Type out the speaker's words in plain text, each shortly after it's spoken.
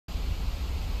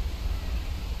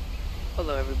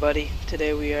Hello everybody,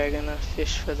 today we are gonna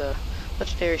fish for the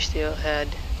legendary steelhead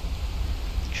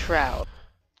trout.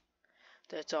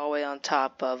 That's all the way on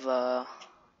top of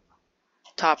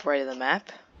top right of the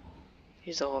map.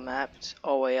 Here's the whole map, it's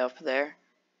all the way up there.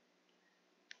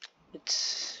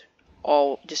 It's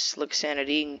all just look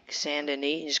sandy,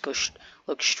 just go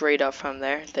look straight up from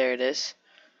there. There it is.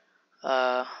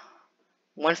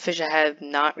 One fish I have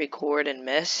not recorded and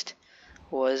missed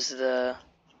was the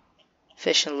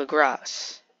fish in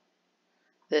LaGrasse.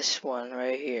 This one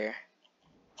right here.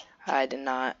 I did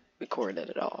not record it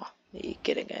at all. Me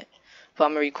getting it. But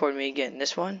I'm gonna record me getting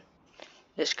this one.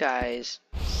 This guy is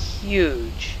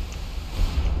huge.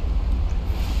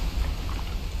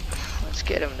 Let's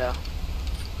get him though.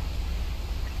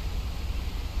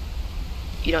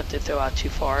 You don't have to throw out too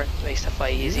far. It makes the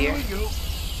fight easier.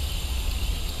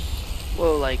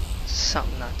 Whoa, like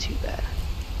something not too bad.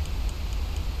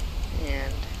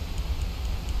 And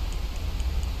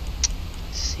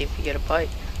let's see if we get a bite.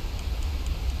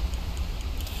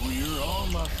 Well, you're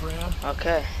on, my friend.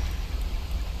 Okay.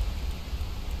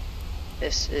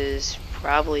 This is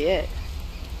probably it.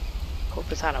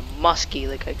 Hope it's not a muskie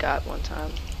like I got one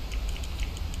time.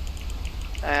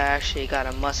 I actually got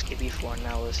a muskie before and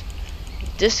I was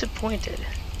disappointed.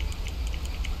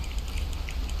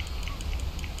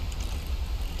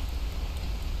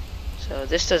 So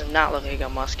this does not look like a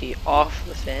muskie off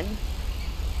the fin.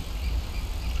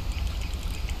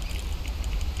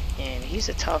 And he's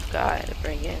a tough guy to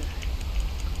bring in.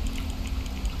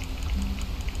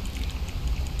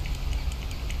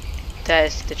 That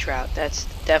is the trout. That's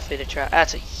definitely the trout.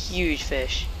 That's a huge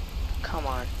fish. Come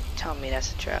on, tell me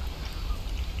that's a trout.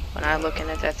 When I'm looking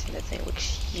at that thing looks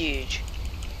huge.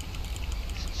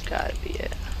 This has gotta be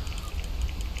it.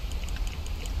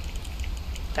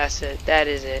 That's it. That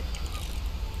is it.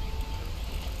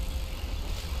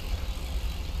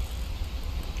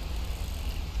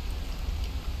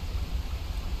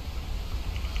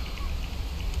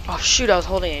 Oh shoot, I was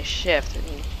holding a shift and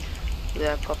threw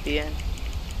that puppy in.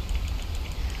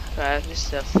 This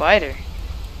is a fighter.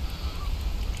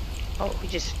 Oh,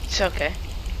 it's okay.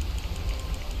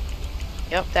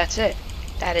 Yep, that's it.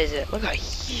 That is it. Look how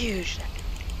huge that is.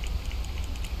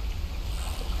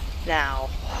 Now,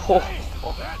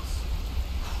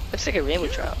 looks like a rainbow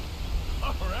trout.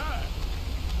 Alright.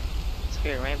 It's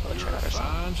like a rainbow trout or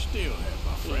something. Fine steelhead,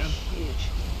 my friend. Huge.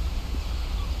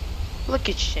 Look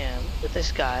at him. Look at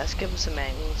this guy. Let's give him some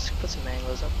angles. Let's put some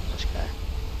angles up on this guy.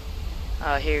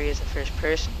 Here he is in first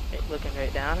person, looking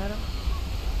right down at him.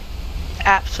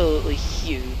 Absolutely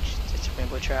huge. It's a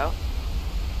rainbow trout.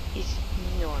 He's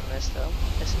enormous though.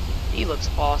 He looks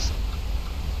awesome.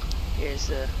 Here's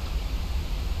the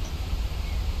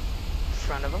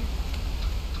front of him.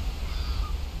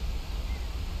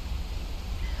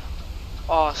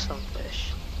 Awesome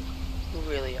fish.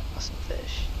 Really awesome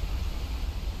fish.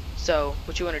 So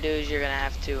what you want to do is you're gonna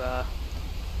have to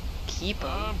keep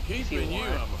him if you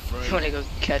want. If you want to go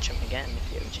catch him again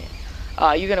if you have a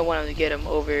chance. You're gonna want him to get him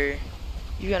over.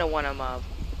 You're gonna want him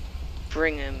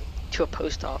bring him to a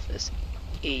post office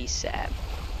ASAP,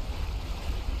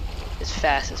 as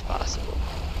fast as possible.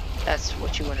 That's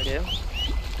what you want to do.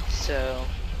 So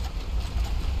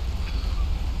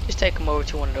just take him over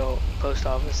to one of the post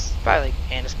office, probably like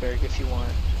Annisburg if you want,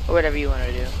 or whatever you want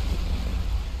to do.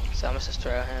 So I'm just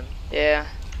throw him. Yeah.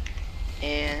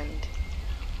 And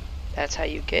that's how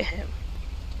you get him.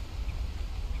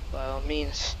 By all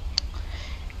means,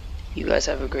 you guys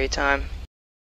have a great time.